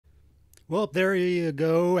Well, there you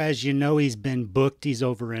go. As you know, he's been booked. He's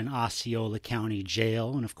over in Osceola County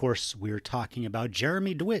Jail. And of course, we're talking about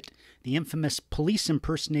Jeremy Dewitte, the infamous police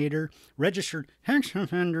impersonator, registered sex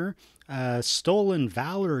offender, stolen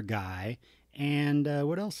valor guy, and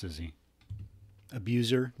what else is he?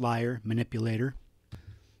 Abuser, liar, manipulator.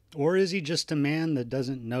 Or is he just a man that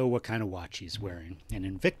doesn't know what kind of watch he's wearing? An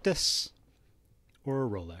Invictus or a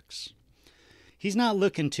Rolex? He's not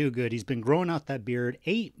looking too good. He's been growing out that beard.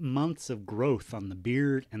 8 months of growth on the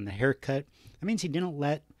beard and the haircut. That means he didn't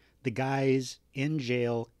let the guys in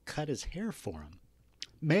jail cut his hair for him.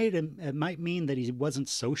 It might mean that he wasn't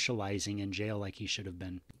socializing in jail like he should have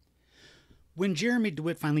been. When Jeremy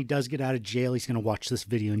Dewitte finally does get out of jail, he's going to watch this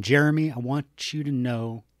video. And Jeremy, I want you to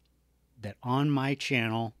know that on my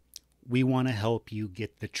channel, we want to help you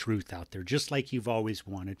get the truth out there, just like you've always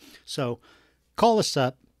wanted. So call us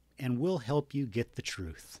up, and we'll help you get the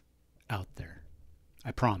truth out there.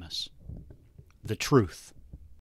 I promise. The truth.